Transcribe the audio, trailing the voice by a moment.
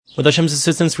With Hashem's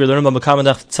assistance, we are learning about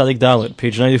Makamadach Tzadik Dalet,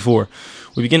 page 94.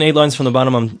 We begin 8 lines from the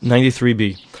bottom on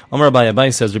 93b. Amar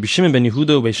Abai says, Rabbi Shimon ben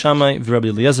Yehuda, Rabbi Shammai, Rabbi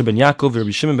Eliezer ben Yaakov, Rabbi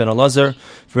Shimon ben Elazar,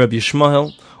 Rabbi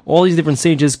Yishmael, all these different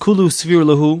sages, Kulu Svir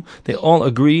Lahu, they all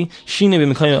agree, Shine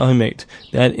b'Mekayim Ahimet,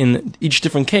 that in each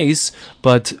different case,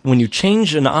 but when you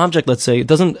change an object, let's say, it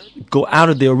doesn't go out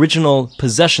of the original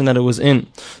possession that it was in.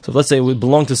 So if, let's say, it would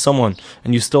belong to someone,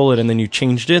 and you stole it, and then you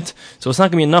changed it, so it's not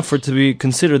going to be enough for it to be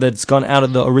considered that it's gone out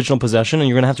of the original possession, and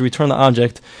you're going to have to return the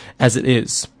object as it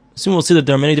is. Soon we'll see that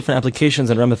there are many different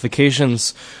applications and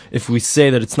ramifications if we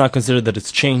say that it's not considered that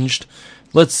it's changed.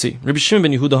 Let's see. Rabbi Shimon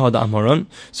ben Yehuda had Amaran.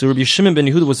 So Rabbi Shimon ben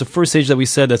Yehuda was the first sage that we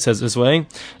said that says this way.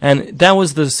 And that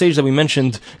was the sage that we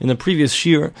mentioned in the previous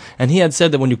shir. And he had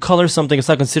said that when you color something, it's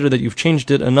not considered that you've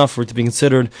changed it enough for it to be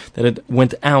considered that it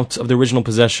went out of the original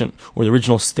possession or the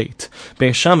original state.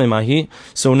 Beis Shammai Mahi.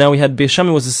 So now we had Beis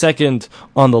Shammai was the second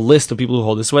on the list of people who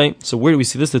hold this way. So where do we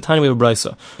see this? The tiny way of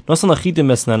Brisa.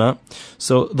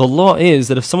 So the law is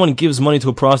that if someone gives money to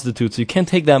a prostitute, so you can't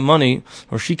take that money,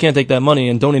 or she can't take that money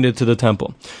and donate it to the temple.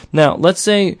 Now, let's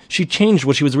say she changed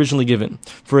what she was originally given.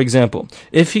 For example,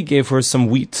 if he gave her some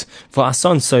wheat,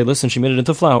 v'asan seilis, and she made it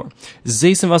into flour.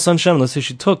 Zeisim v'asan shem, let's say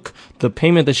she took the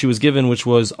payment that she was given, which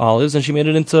was olives, and she made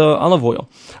it into olive oil.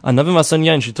 Anavim v'asan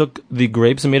yain, she took the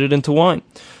grapes and made it into wine.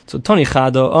 So Tani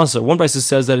Chada also, one Brisa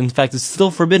says that in fact it's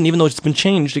still forbidden, even though it's been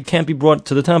changed, it can't be brought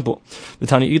to the temple. The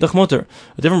Tani Idach Motor.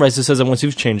 A different Brisa says that once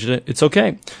you've changed it, it's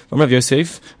okay. Rav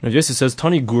Yosef says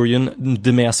Tani Gurian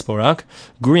de Measporak.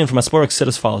 Gurian from Asporak said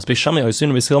as follows: Beis Shammai Oisin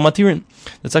and Beis Hillel Matirin.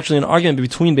 That's actually an argument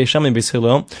between Beis Shammai and Beis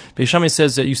Hillel. Beis Shammai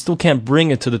says that you still can't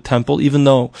bring it to the temple, even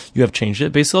though you have changed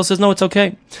it. Beis Hillel says no, it's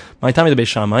okay. My time to Beis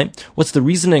Shammai. What's the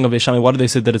reasoning of Beis Shammai? Why do they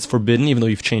say that it's forbidden, even though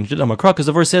you've changed it? Amakra, because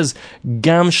the verse says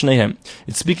Gam Shnehem.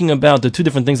 It's speaking about the two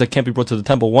different things that can't be brought to the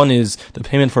temple. One is the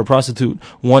payment for a prostitute.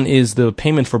 One is the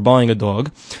payment for buying a dog.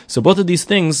 So both of these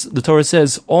things, the Torah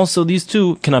says, also these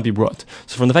two cannot be brought.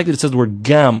 So from the fact that it says the word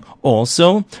Gam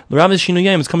also, the Rav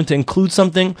Shinuyim is coming to include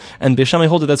something, and Beis Shammai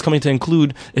hold that that's coming to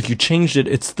include, if you changed it,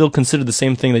 it's still considered the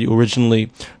same thing that you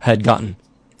originally had gotten.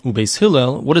 Beis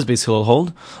Hillel, what does Beis Hillel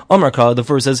hold? Amarka, the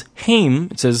verse says Haim,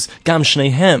 it says Gam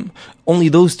Shnehem. Only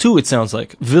those two, it sounds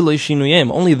like. V'lo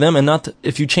shinuyim, only them, and not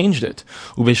if you changed it.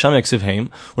 Beis Shammai ksiv Haim.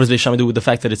 What does Beis Shammai do with the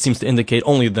fact that it seems to indicate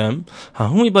only them?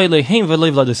 Hahumi bailei Haim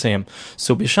v'lei v'ladesayim.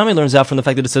 So Beis Shammai learns out from the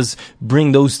fact that it says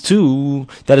bring those two,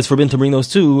 that it's forbidden to bring those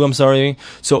two,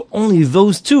 So only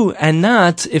those two, and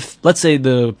not if, let's say,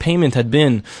 the payment had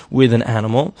been with an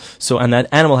animal, so, and that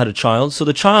animal had a child, so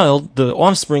the child, the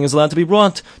offspring, is allowed to be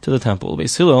brought to the temple.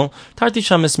 Beis Hillel, Tarti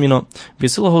Sham Esmino.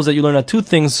 Beis Hillel holds that you learn out two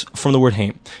things from the word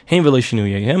Haim. Haim v'lei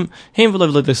shinuyim, Haim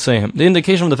v'lei v'ladesayim. The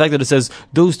indication from the fact that it says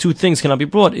those two things cannot be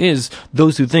brought is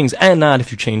those two things, and not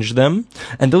if you change them,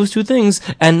 and those two things,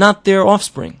 and not their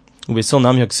offspring. Beis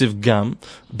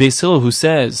Hillel, who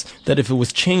says that if it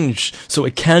was changed, so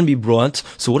it can be brought.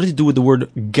 So what did he do with the word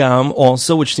gam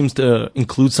also, which seems to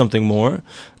include something more?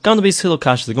 Gam the Beis Hillel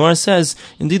Kash. The Gemara says,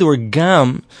 indeed, the word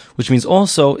gam, which means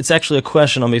also, it's actually a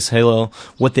question on Beis Hillel,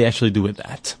 what they actually do with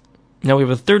that. Now we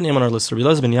have a third name on our list, Rabbi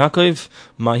Eliezer ben Yaakov.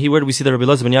 Mahi, where do we see that Rabbi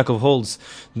Eliezer ben Yaakov holds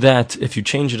that if you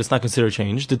change it, it's not considered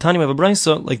changed? The Tanya, we have a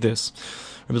brisa like this.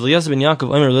 Rabbi Eliezer ben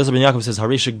Yaakov says,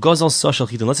 Harisha gozal sashal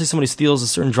chitin. Let's say somebody steals a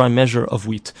certain dry measure of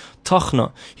wheat.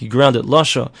 Tachna, he ground it.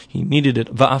 Lasha, he kneaded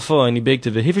it. Va'afa, and he baked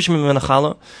it. Vehifish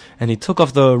menachala, and he took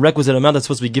off the requisite amount that's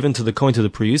supposed to be given to the kohen, to the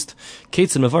priest.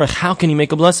 Kates and mevarech, how can he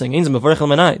make a blessing?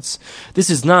 This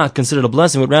is not considered a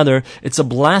blessing, but rather it's a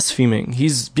blaspheming.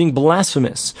 He's being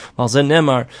blasphemous.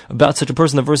 About such a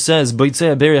person, the verse says, a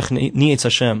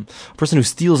person who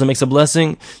steals and makes a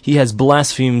blessing, he has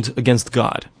blasphemed against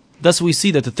God. Thus we see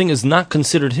that the thing is not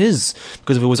considered his,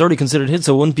 because if it was already considered his,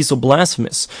 so it wouldn't be so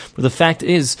blasphemous. But the fact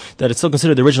is that it's still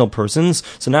considered the original person's,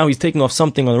 so now he's taking off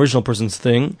something on the original person's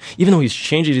thing. Even though he's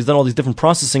changed it, he's done all these different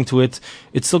processing to it,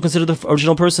 it's still considered the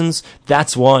original person's.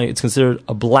 That's why it's considered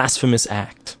a blasphemous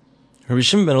act. Rabbi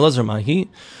Shimon ben Elazar Mahi,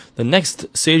 the next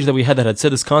sage that we had that had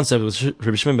said this concept was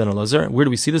Rabbi Shimon ben Elazar. Where do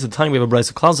we see this? At the time we have a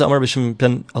brisa. Klal Amar Rabbi Shimon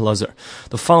ben Elazar.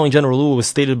 The following general rule was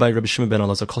stated by Rabbi Shimon ben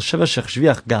Elazar. Kol sheva shech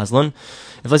shviach gazlan.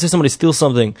 If let's say somebody steals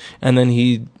something and then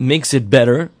he makes it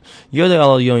better, yodei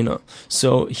al yoina.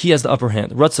 So he has the upper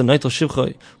hand. Ratza naitel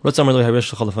shivchay. Ratza amar lo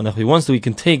haresh l'chalafanech. If he wants to, he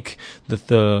can take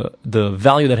the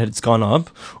value that had gone up.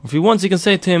 Or if he wants, he can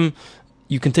say to him,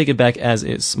 you can take it back as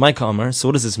is. My kamar. So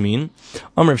what does this mean?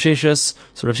 Amar Rav Sheshes.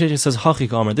 So Rav Sheshes says hachi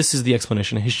kamar. This is the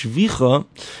explanation. Hishvicha,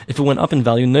 if it went up in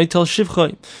value, noitel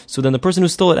shivcha. So then the person who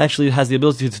stole it actually has the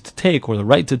ability to take, or the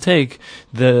right to take,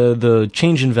 the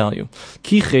change in value.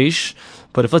 Kichesh,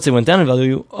 But if let's say it went down in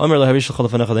value,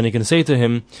 then you can say to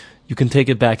him, you can take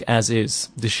it back as is.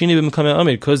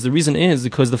 Because the reason is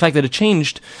because the fact that it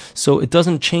changed, so it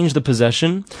doesn't change the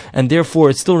possession, and therefore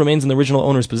it still remains in the original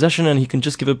owner's possession, and he can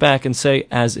just give it back and say,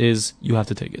 as is, you have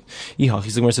to take it.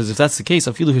 Says, if that's the case,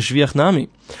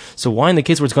 so why in the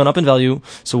case where it's gone up in value,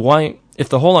 so why, if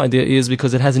the whole idea is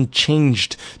because it hasn't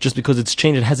changed, just because it's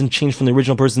changed, it hasn't changed from the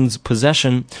original person's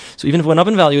possession, so even if it went up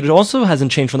in value, it also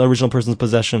hasn't changed from the original person's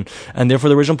possession, and therefore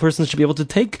the original person should be able to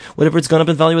take whatever it's gone up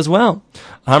in value as well.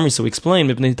 So we explain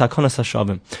that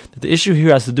the issue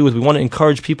here has to do with, we want to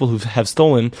encourage people who have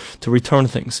stolen to return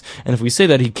things, and if we say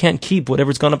that he can't keep whatever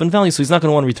it's gone up in value, so he's not going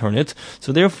to want to return it,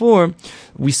 so therefore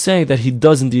we say that he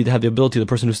does indeed have the ability, the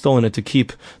person who's stolen it, to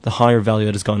keep the higher value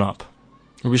that has gone up.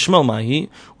 Rabbi Shmuel Mahi,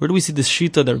 where do we see this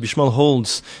shita that Rabbi Shmuel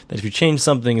holds that if you change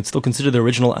something, it's still considered the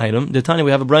original item? The Tanya,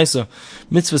 we have a brisa,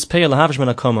 mitzvahs peya lahavish min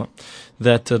hakama,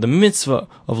 that the mitzvah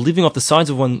of leaving off the sides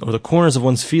of one or the corners of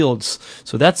one's fields,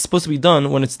 so that's supposed to be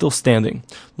done when it's still standing.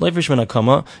 Lahavish min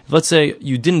hakama, if let's say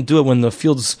you didn't do it when the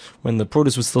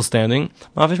produce was still standing,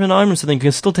 lahavish min ha'imrim, so then you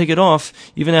can still take it off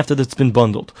even after it's been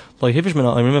bundled. Lahavish min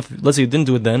ha'imrim, if let's say you didn't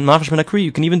do it then, lahavish min hakri,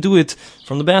 you can even do it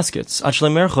from the baskets.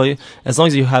 Achlei merchoi, as long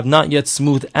as you have not yet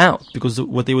smoothed out, because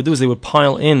what they would do is they would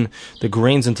pile in the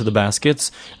grains into the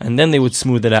baskets and then they would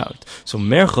smooth it out. So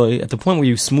merchoy, at the point where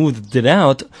you smoothed it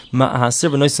out,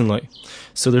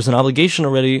 so there's an obligation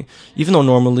already, even though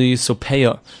normally, so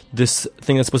peya, this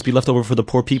thing that's supposed to be left over for the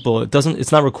poor people,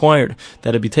 it's not required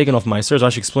that it be taken off meiser.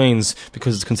 Rashi explains,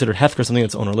 because it's considered hefker, something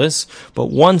that's ownerless. But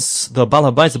once the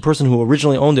Baal HaBayis, the person who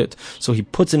originally owned it, so he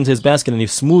puts it into his basket and he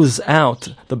smooths out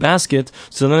the basket,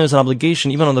 so then there's an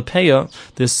obligation, even on the peya,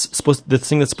 this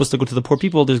thing that's supposed to go to the poor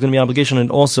people, there's going to be an obligation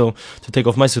and also to take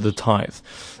off meiser, the tithe.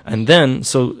 And then,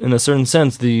 so in a certain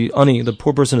sense, the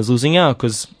poor person is losing out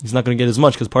because he's not going to get as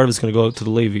much, because part of it's going to go to the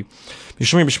Levi. In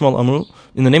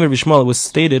the name of Bishmal, it was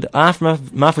stated that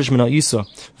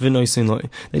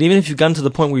even if you've gotten to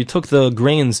the point where you took the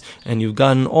grains and you've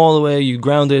gotten all the way, you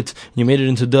ground it, and you made it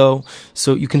into dough,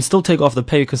 so you can still take off the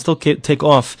pay, you can still take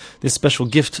off this special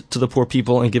gift to the poor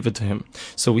people and give it to him.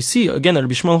 So we see again that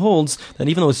Bishmal holds that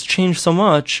even though it's changed so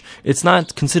much, it's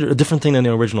not considered a different thing than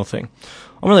the original thing.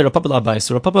 So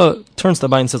Rapapa turns to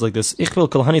Abai and says like this: what's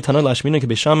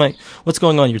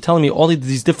going on? You're telling me all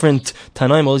these different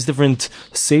Tanaim, all these different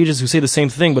sages who say the same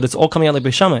thing, but it's all coming out like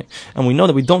Beis Shammai. And we know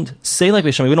that we don't say like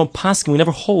Beis Shammai, we don't paskin, we never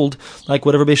hold like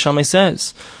whatever Beis Shammai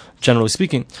says, generally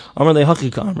speaking.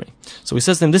 So he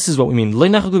says to him, this is what we mean. Is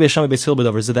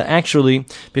that actually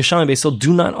Beis Shammai and Beis Hillel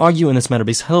do not argue in this matter.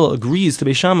 Beis Hillel agrees to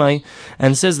Beis Shammai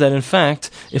and says that in fact,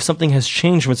 if something has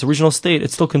changed from its original state,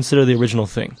 it's still considered the original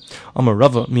thing. Amar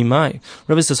Rava, Mimai.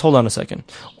 Rava says, hold on a second.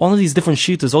 All of these different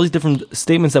shitas, all these different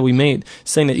statements that we made,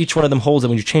 saying that each one of them holds that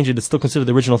when you change it, it's still considered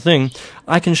the original thing,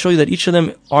 I can show you that each of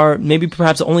them are maybe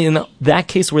perhaps only in that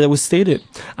case where that was stated.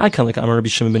 I can like Amar Rabbi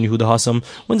Shimon ben Yehuda Hasam.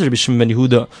 When does Rabbi Shimon ben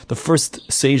Yehuda, the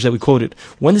first sage that we quoted,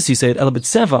 when does he say it?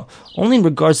 Elabitseva, only in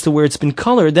regards to where it's been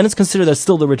colored, then it's considered that's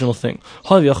still the original thing.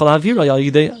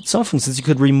 Since you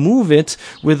could remove it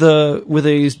with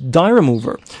a dye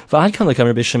remover.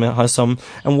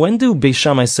 And when do Beis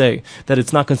Shammai say that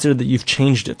it's not considered that you've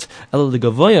changed it?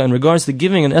 In regards to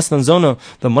giving an esnan zona,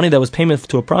 the money that was payment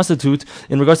to a prostitute,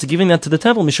 in regards to giving that to the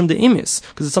temple, mishum de imis,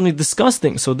 because it's something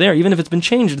disgusting. So there, even if it's been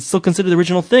changed, it's still considered the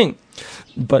original thing.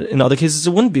 But in other cases,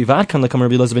 it wouldn't be. Rabbi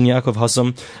Elazar ben Yaakov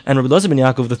Hasam, and Rabbi Elazar ben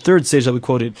Yaakov, the third sage that we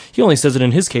quoted, he only says it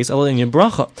in his case, in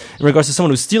regards to someone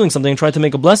who's stealing something and tried to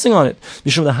make a blessing on it.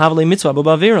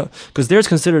 Because there it's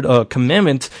considered a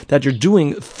commandment that you're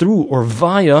doing through or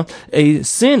via a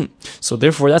sin. So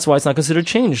therefore, that's why it's not considered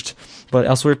changed. But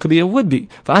elsewhere, it could be, it would be.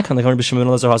 And when does Rabbi Shimon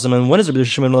ben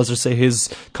Elazar say his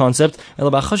concept?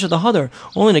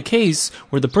 Only in a case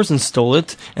where the person stole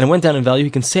it and it went down in value, he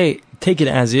can say, take it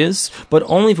as is, but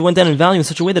only if it went down in value in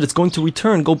such a way that it's going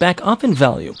to go back up in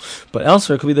value. But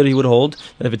elsewhere, it could be that he would hold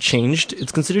that if it changed,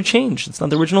 it's considered changed. It's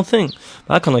not the original thing.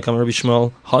 Rabbi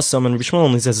Shmuel Hassam, and Rabbi Shmuel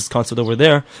only says this concept over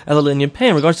there.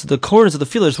 In regards to the corners of the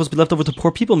field, they're supposed to be left over to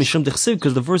poor people, mishum dechsiv,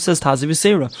 because the verse says taziv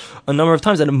yisera a number of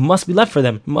times that it must be left for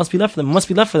them. It must be left for them. It must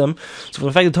be left for them. So for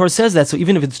the fact that the Torah says that, so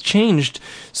even if it's changed,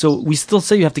 so we still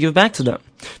say you have to give it back to them.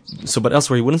 So, but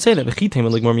elsewhere he wouldn't say that.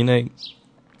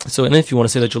 So, and if you want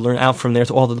to say that you'll learn out from there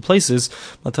to all of the places,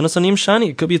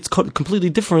 it could be it's completely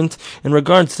different in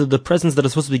regards to the presents that are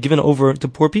supposed to be given over to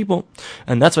poor people.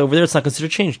 And that's why over there it's not considered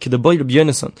change. Like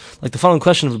the following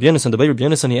question of Rabbi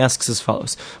Yonasan, he asks as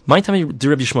follows.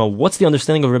 What's the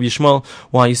understanding of Rabbi Yishmael?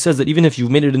 Why he says that even if you've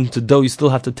made it into dough, you still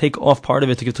have to take off part of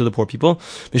it to give to the poor people?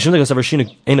 Is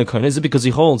it because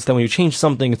he holds that when you change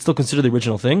something, it's still considered the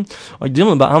original thing? Or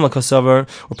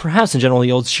perhaps in general he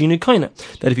holds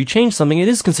that if you change something, it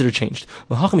is considered changed.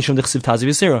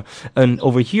 And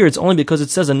over here, it's only because it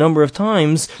says a number of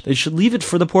times that you should leave it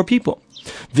for the poor people.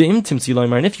 And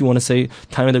if you want to say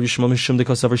that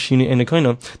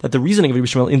the reasoning of Rabbi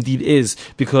Yishmael indeed is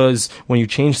because when you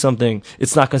change something,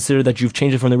 it's not considered that you've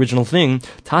changed it from the original thing.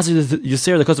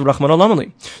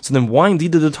 So then why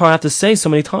indeed did the Torah have to say so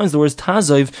many times the words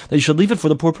taziv that you should leave it for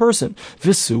the poor person?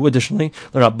 Visu, additionally,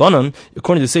 the Rabbanan,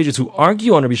 according to the sages who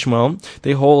argue on Rabbi Yishmael,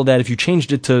 they hold that if you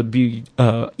changed it to be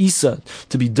isa,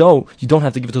 to be dough, you don't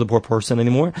have to give it to the poor person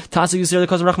anymore.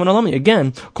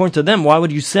 Again, according to them,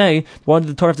 why did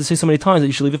the Torah have to say so many times that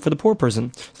you should leave it for the poor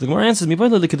person? So the Gemara answers, we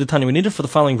need it for the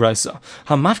following brisa.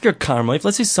 If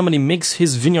let's say somebody makes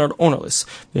his vineyard ownerless,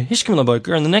 and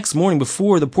the next morning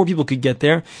before the poor people could get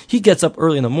there, he gets up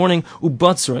early in the morning,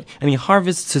 and he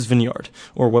harvests his vineyard,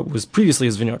 or what was previously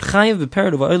his vineyard.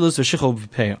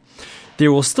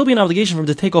 There will still be an obligation for him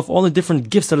to take off all the different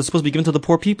gifts that are supposed to be given to the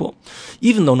poor people.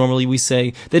 Even though normally we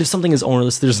say that if something is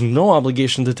ownerless, there's no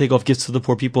obligation to take off gifts to the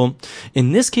poor people.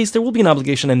 In this case, there will be an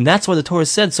obligation, and that's why the Torah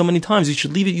said so many times, you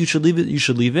should leave it, you should leave it, you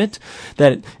should leave it,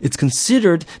 that it's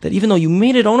considered that even though you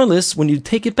made it ownerless, when you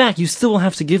take it back, you still will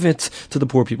have to give it to the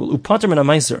poor people. But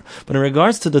in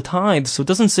regards to the tithe, so it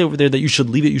doesn't say over there that you should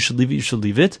leave it, you should leave it, you should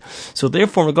leave it. So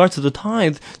therefore, in regards to the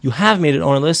tithe, you have made it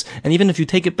ownerless, and even if you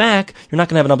take it back, you're not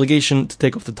going to have an obligation to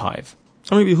take off the tithe.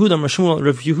 Rav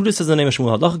Yehuda says the name of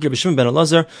Shmuel. Rabbi Shimon ben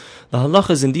Elazar. The halacha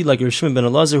is indeed like Rabbi Shimon ben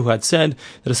Elazar, who had said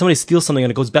that if somebody steals something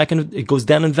and it goes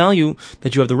down in value,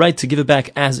 that you have the right to give it back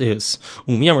as is.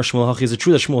 Is it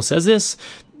true that Shmuel says this?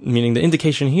 Meaning the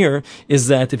indication here is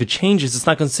that if it changes, it's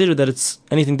not considered that it's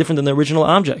anything different than the original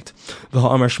object. We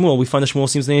find that Shmuel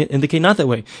seems to indicate not that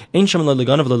way.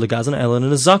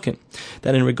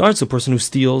 That in regards to a person who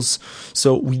steals,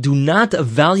 so we do not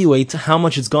evaluate how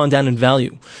much it's gone down in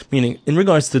value. Meaning, in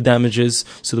regards to damages,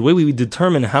 so the way we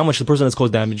determine how much the person has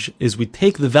caused damage is we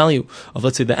take the value of,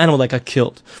 let's say, the animal that got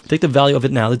killed. We take the value of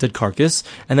it now, the dead carcass,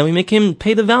 and then we make him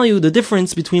pay the value, the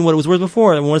difference between what it was worth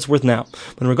before and what it's worth now.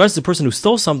 But in regards to the person who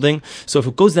stole something, so if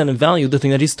it goes down in value, the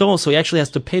thing that he stole, so he actually has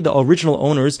to pay the original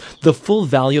owners the full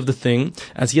value of the thing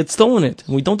as he had stolen it.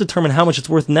 And we don't determine how much it's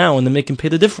worth now and then make him pay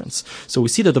the difference. So we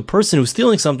see that the person who's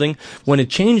stealing something, when it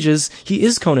changes, he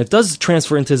is kohen. It does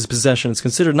transfer into his possession. It's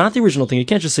considered not the original thing. You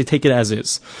can't just say take it as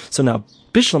is. So now,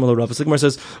 Bishlam al Rava, Sigmar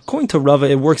says, according to Rava,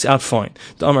 it works out fine.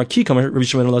 The Amar Kikam, Rabbi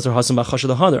Shimon ben Elazar Hasan Bachasha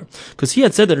the Hadar, because he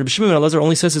had said that Rabbi Shimon ben Elazar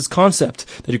only says his concept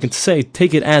that you can say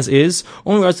take it as is,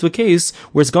 only in regards to a case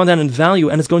where it's gone down in value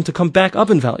and it's going to come back up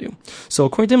in value. So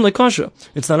according to him, like Kasha,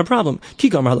 it's not a problem.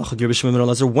 Kikam halacha Rabbi Shimon ben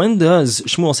Elazar. When does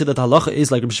Shmuel say that the halacha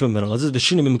is like Rabbi Shimon ben Elazar, the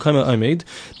Shini b'Mekayma Amed,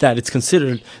 that it's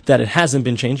considered that it hasn't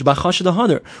been changed, Bachasha the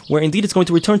Hadar, where indeed it's going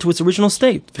to return to its original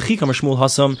state. And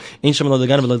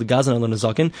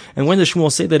when does Shmuel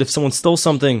say that if someone stole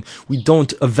something, we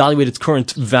don't evaluate its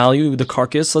current value, the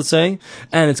carcass, let's say,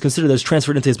 and it's considered as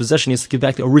transferred into his possession, he has to give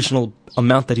back the original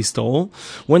amount that he stole?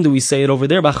 When do we say it over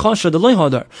there?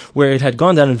 Where it had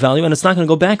gone down in value and it's not going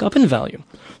to go back up in value.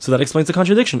 So that explains the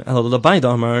contradiction.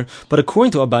 But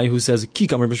according to Abai, who says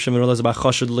that Rabbi Shimon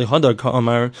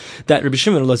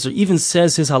Elazar even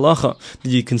says his halacha that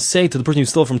you can say to the person you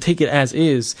stole from, take it as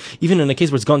is, even in a case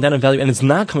where it's gone down in value and it's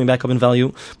not coming back up in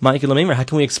value. How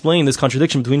can we explain this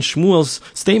contradiction between Shmuel's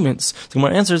statements? The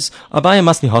Gemara answers, Abai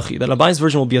masni hachi, that Abai's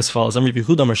version will be as follows. Rabbi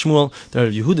Yehuda Amar Shmuel, that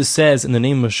Rabbi Yehuda says in the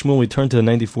name of Shmuel, we turn to the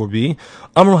 94b,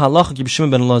 Amru halacha Rabbi Shimon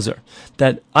ben Elazar,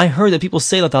 that I heard that people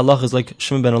say that the halacha is like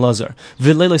Shimon ben Elazar,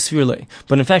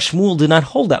 but in fact Shmuel did not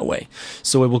hold that way.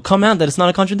 So it will come out that it's not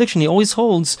a contradiction. He always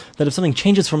holds that if something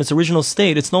changes from its original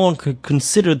state, it's no longer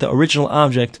considered the original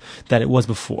object that it was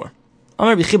before.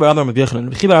 Rabbi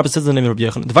Chibar says the name of Rabbi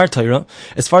Yochanan.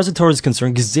 As far as the Torah is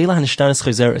concerned,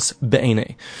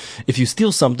 if you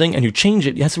steal something and you change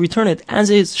it, you have to return it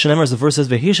as is. As the verse says,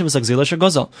 you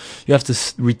have to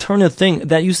return a thing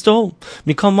that you stole.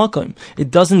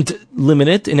 It doesn't limit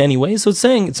it in any way, so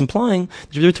it's implying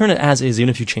that you return it as is, even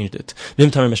if you changed it.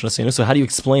 So how do you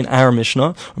explain our Mishnah?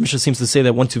 Our Mishnah seems to say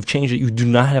that once you've changed it, you do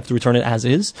not have to return it as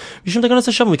is. We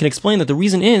can explain that the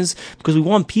reason is because we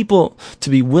want people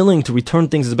to be willing to return return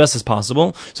things as best as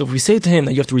possible. So if we say to him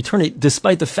that you have to return it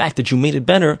despite the fact that you made it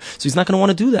better, so he's not going to want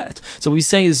to do that. So what we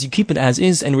say is you keep it as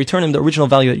is and return him the original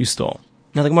value that you stole.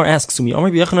 Now the Gemara asks,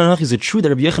 is it true that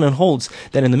Rabbi Yochanan holds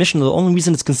that in the Mishnah the only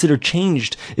reason it's considered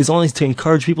changed is only to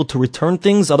encourage people to return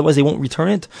things, otherwise they won't return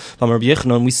it? From Rabbi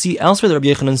Yochanan, we see elsewhere that Rabbi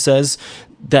Yochanan says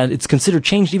that it's considered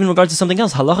changed even in regards to something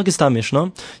else. Halacha Gistam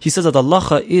Mishnah. He says that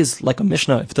halacha is like a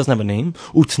Mishnah if it doesn't have a name.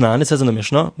 Utnan, it says in the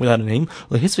Mishnah without a name.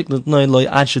 In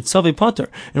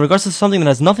regards to something that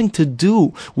has nothing to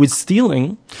do with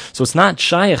stealing, so it's not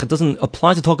shaykh, it doesn't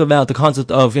apply to talk about the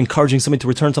concept of encouraging somebody to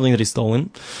return something that he's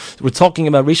stolen. We're talking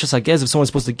about Reishas Hagez, if someone's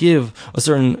supposed to give a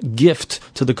certain gift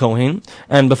to the Kohen,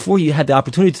 and before he had the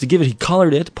opportunity to give it, he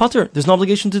colored it, pater. There's no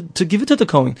obligation to give it to the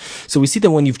Kohen. So we see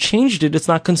that when you've changed it, it's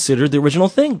not considered the original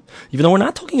thing. Even though we're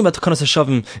not talking about Takanas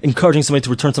HaShavim, encouraging somebody to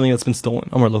return something that's been stolen.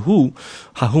 Amar lahu,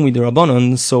 hahumi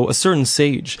derabanan. So a certain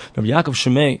sage, Rabbi Yaakov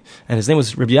Shemei, and his name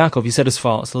was Rabbi Yaakov, he said as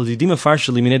follows: I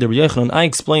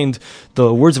explained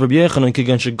the words of Rabbi Yochanan.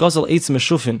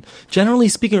 Generally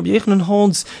speaking, Rabbi Yochanan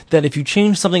holds that if you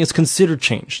change something, it's considered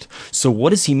changed. So what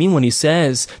does he mean when he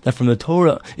says that from the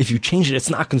Torah, if you change it, it's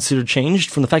not considered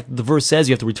changed? From the fact that the verse says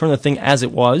you have to return the thing as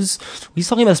it was. He's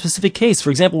talking about a specific case, for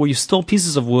example, where you stole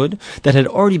pieces of wood that had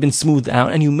already been smoothed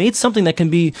out, and you made something that can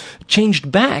be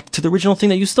changed back to the original thing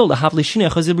that you stole.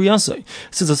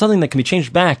 Since it's something that can be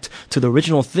changed back to the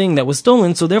original thing that was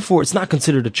stolen, so therefore it's not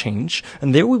considered a change.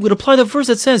 And there we would apply the verse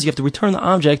that says you have to return the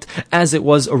object as it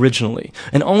was originally.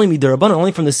 And only midarabanan,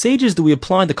 only from the sages do we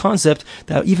apply the concept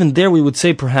that even there we would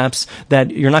say perhaps that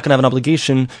you're not going to have an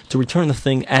obligation to return the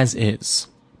thing as is.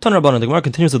 The Gemara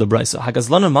continues with the Brisa.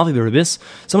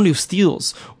 Somebody who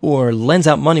steals or lends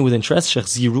out money with interest,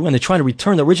 and they try to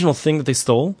return the original thing that they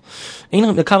stole, you're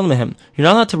not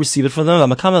allowed to receive it from them.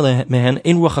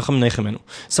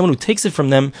 Someone who takes it from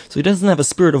them, so he doesn't have a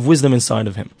spirit of wisdom inside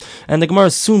of him. And the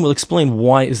Gemara soon will explain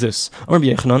why is this.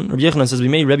 Rabbi Yochanan says, we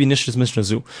made Rebbe Nish's Mishnah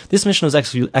Zu. This Mishnah was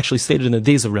actually stated in the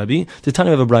days of Rebbe. The time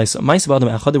of a Brisa.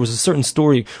 There was a certain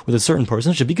story with a certain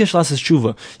person. He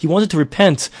wanted to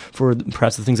repent for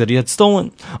perhaps the things that he had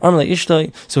stolen.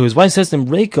 So his wife says to him,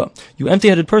 Reika, you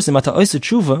empty-headed person,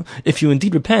 if you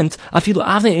indeed repent,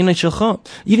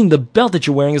 even the belt that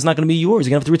you're wearing is not going to be yours.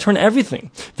 You're going to have to return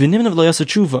everything.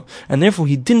 And therefore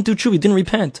he didn't do tshuva, he didn't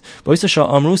repent. So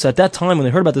at that time when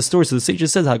they heard about the story, so the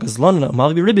sages said,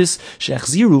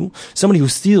 somebody who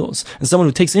steals and someone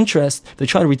who takes interest, they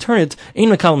try to return it,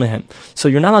 so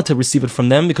you're not allowed to receive it from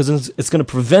them because it's going to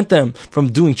prevent them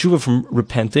from doing tshuva, from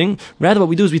repenting. Rather what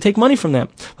we do is we take money from them.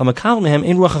 So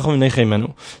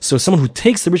someone who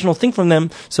takes the original thing from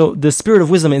them, so the spirit of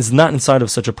wisdom is not inside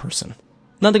of such a person.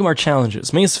 Now the Gemara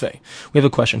challenges. We have a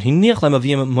question. The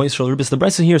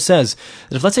Brisa here says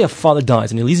that if, let's say, a father dies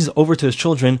and he leaves over to his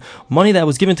children money that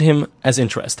was given to him as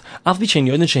interest,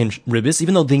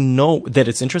 even though they know that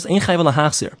it's interest,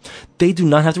 they do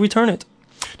not have to return it.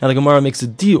 Now the Gemara makes a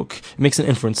diuk, it makes an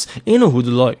inference.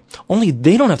 Only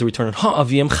they don't have to return it.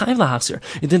 The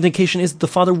indication is that the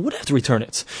father would have to return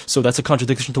it. So that's a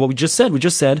contradiction to what we just said. We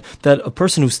just said that a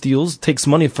person who steals, takes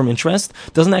money from interest,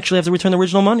 doesn't actually have to return the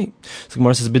original money. So the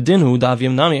Gemara says,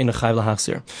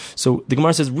 so the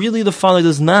Gemara says, really the father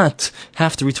does not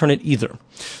have to return it either.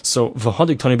 So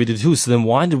then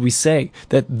why did we say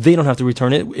that they don't have to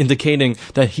return it, indicating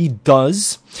that he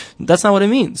does? That's not what it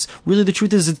means. Really, the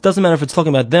truth is, it doesn't matter if it's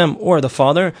talking about them or the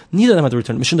father, neither of them have to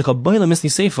return it.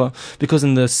 Because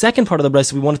in the second part of the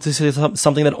Brisa, we wanted to say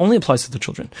something that only applies to the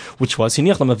children, which was, if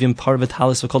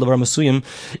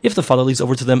the father leaves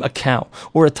over to them a cow,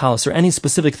 or a talis, or any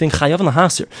specific thing,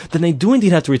 then they do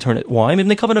indeed have to return it. Why? Maybe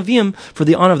they cover avim for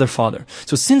the honor of their father.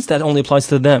 So since that only applies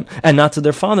to them, and not to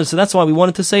their father, so that's why we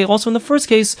wanted to say also in the first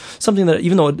case, something that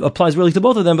even though it applies really to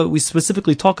both of them, but we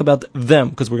specifically talk about them,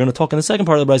 because we're going to talk in the second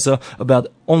part of the Brisa about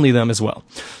only them as well.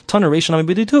 Tana Reish Nami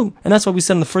too, and that's what we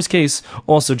said in the first case,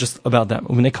 also just about them.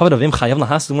 When they covered avim chayav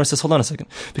lahas, the Gemara says, hold on a second,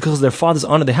 because of their father's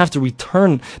honor, they have to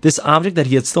return this object that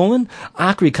he had stolen.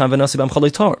 Akri kanvenasi b'am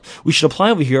chalittar. We should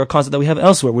apply over here a concept that we have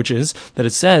elsewhere, which is that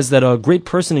it says that a great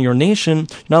person in your nation, you're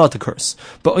not allowed to curse.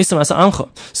 But oisam asa amcha.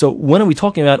 So when are we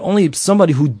talking about? Only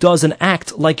somebody who does an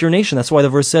act like your nation. That's why the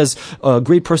verse says a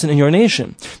great person in your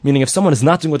nation. Meaning if someone is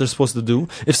not doing what they're supposed to do,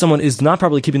 if someone is not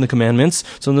properly keeping the commandments,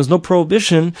 so there's no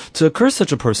prohibition to curse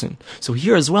such a person. So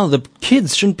here as well, the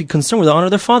kids shouldn't be concerned with the honor of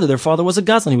their father. Their father was a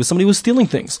gazlan. He was somebody who was stealing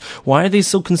things. Why are they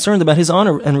so concerned about his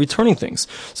honor and returning things?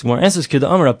 So Gemara answers,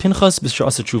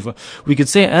 we could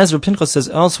say, as Rav Pinchas says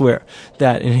elsewhere,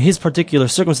 that in his particular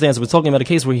circumstance, we're talking about a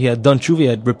case where he had done tshuva, he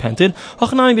had repented.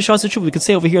 We could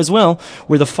say over here as well,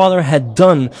 where the father had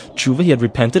done tshuva, he had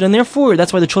repented, and therefore therefore,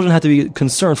 that's why the children had to be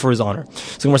concerned for his honor.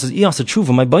 So Gemara says,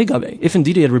 if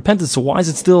indeed he had repented, so why is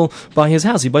it still by his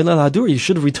house? He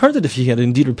should have returned it if he had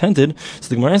indeed repented. So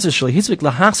the Gemara answers,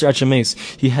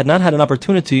 he had not had an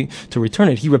opportunity to return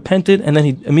it. He repented and then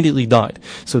he immediately died.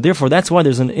 So therefore, that's why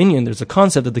there's an inyan, there's a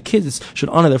concept that the kids should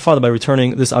honor their father by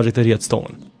returning this object that he had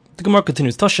stolen. The Gemara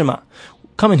continues, Tashema.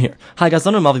 Come in here. If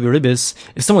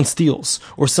someone steals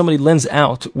or somebody lends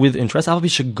out with interest,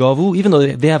 even though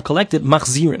they have collected,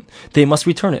 they must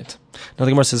return it. Now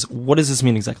the Gemara says, what does this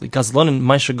mean exactly? If we're talking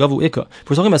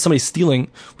about somebody stealing,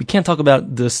 we can't talk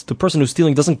about this. The person who's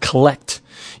stealing doesn't collect.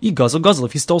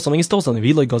 If he stole something, he stole something. And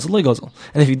if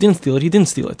he didn't steal it, he didn't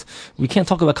steal it. We can't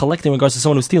talk about collecting in regards to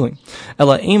someone who's stealing.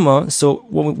 So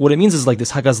what it means is like this: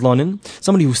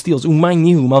 somebody who steals.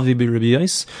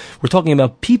 We're talking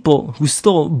about people who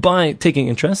stole by taking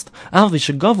interest.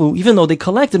 Even though they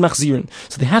collected machzirin,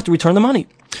 so they have to return the money.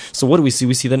 So what do we see?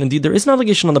 We see that indeed there is an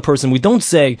obligation on the person. We don't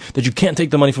say that you can't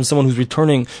take the money from someone who's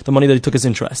returning the money that he took as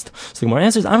interest. So the Gemara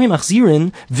answers, Ami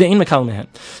machzirin ve'ein mekal mehen.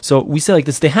 So we say like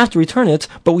this, they have to return it,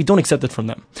 but we don't accept it from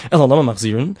them. Ela lama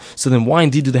machzirin. So then why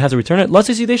indeed do they have to return it?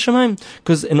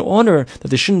 Because in order that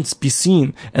they shouldn't be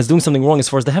seen as doing something wrong as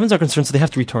far as the heavens are concerned, so they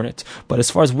have to return it. But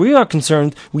as far as we are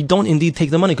concerned, we don't indeed take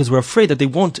the money because we're afraid that they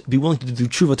won't be willing to do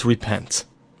tshuva to repent.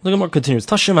 The Gemara continues.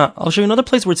 Tashema, I'll show you another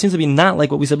place where it seems to be not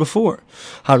like what we said before.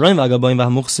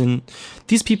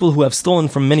 These people who have stolen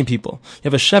from many people. You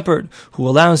have a shepherd who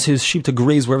allows his sheep to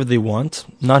graze wherever they want,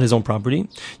 not his own property. You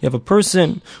have a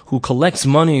person who collects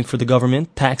money for the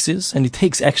government, taxes, and he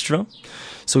takes extra.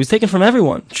 So he's taken from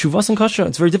everyone. Shuvas and kasha.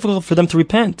 It's very difficult for them to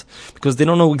repent because they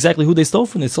don't know exactly who they stole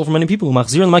from. They stole from many people.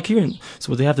 Machzir and makirin. So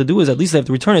what they have to do is at least they have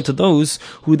to return it to those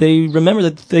who they remember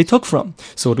that they took from.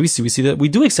 So what do we see? We see that we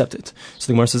do accept it. So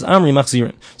the Gemara says, Amri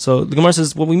machzirin. So the Gemara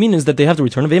says, what we mean is that they have to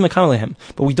return it,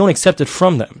 but we don't accept it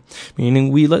from them.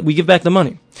 Meaning we give back the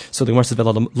money. So the Gemara says,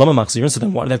 lama machzirin. So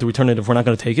then why do they have to return it if we're not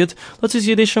going to take it? Let's just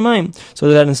yedei shamayim. So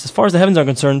that as far as the heavens are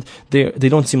concerned, they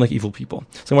don't seem like evil people.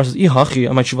 So the Gemara says, Ihachi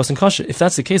amay shuvas and kasha. If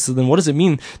that's the case, so then what does it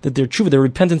mean that their tshuva, their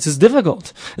repentance is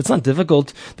difficult? It's not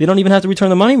difficult. They don't even have to return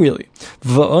the money, really.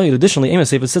 Additionally,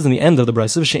 Amos it says in the end of the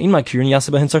Brisa,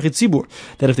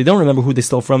 that if they don't remember who they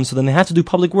stole from, so then they have to do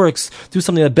public works, do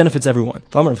something that benefits everyone.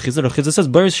 Chizah says,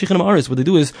 what they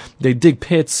do is they dig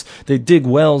pits, they dig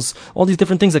wells, all these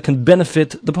different things that can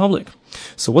benefit the public.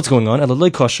 So what's going on? So the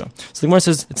Gemara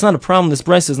says, it's not a problem, this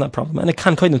Brisa is not a problem.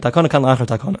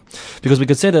 Because we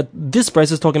could say that this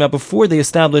Brisa is talking about before they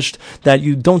established that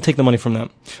you don't take the money from them.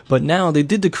 But now they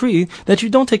did decree that you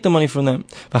don't take the money from them.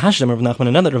 Another Rav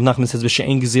Nachman says,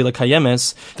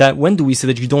 that when do we say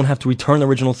that you don't have to return the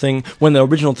original thing when the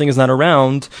original thing is not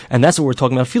around? And that's what we're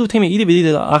talking about.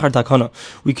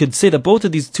 We could say that both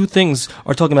of these two things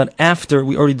are talking about after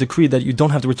we already decreed that you don't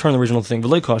have to return the original thing.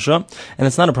 And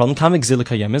it's not a problem. When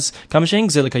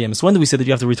do we say that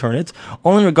you have to return it?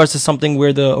 Only in regards to something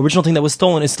where the original thing that was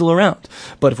stolen is still around.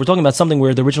 But if we're talking about something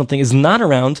where the original thing is not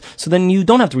around, so then you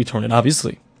don't have to return it,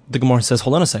 obviously. The Gemara says,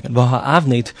 hold on a second.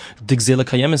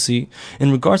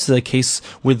 In regards to the case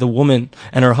with the woman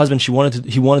and her husband, he wanted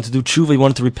to do tshuva, he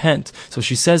wanted to repent. So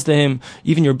she says to him,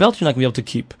 even your belt you're not going to be able to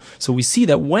keep. So we see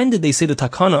that when did they say the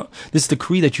takana, this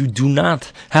decree that you do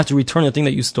not have to return the thing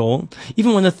that you stole,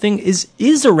 even when the thing is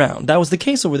around. That was the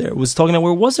case over there. It was talking about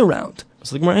where it was around.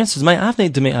 So the Gemara answers, my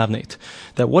avnate to me avnate.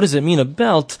 That what does it mean? A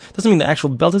belt doesn't mean the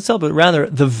actual belt itself, but rather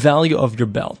the value of your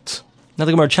belt. Now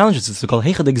the Gemara challenges this. Is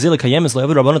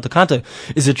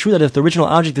it true that if the original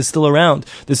object is still around,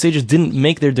 the sages didn't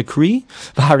make their decree?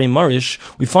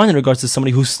 We find in regards to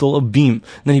somebody who stole a beam,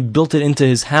 and then he built it into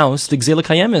his house, the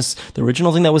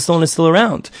original thing that was stolen is still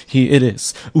around. It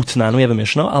is. Utnan, we have a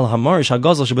Mishnah,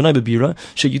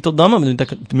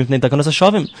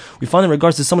 we find in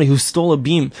regards to somebody who stole a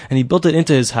beam, and he built it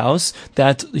into his house,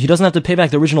 that he doesn't have to pay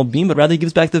back the original beam, but rather he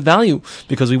gives back the value,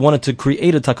 because we wanted to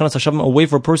create a takanas hashavim, a way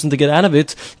for a person to get out of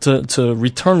it, to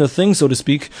return the thing, so to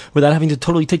speak, without having to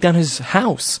totally take down his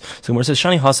house. So when it says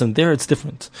Shani Hasan, there it's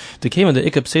different. The Kevin, the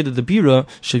Ikab say that the Bira,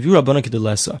 Shavira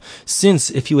Banakidilesa, since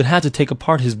if he would have to take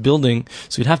apart his building,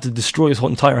 so he'd have to destroy his whole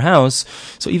entire house,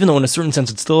 so even though in a certain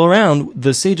sense it's still around,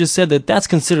 the sages said that that's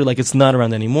considered like it's not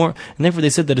around anymore, and therefore they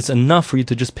said that it's enough for you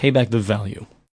to just pay back the value.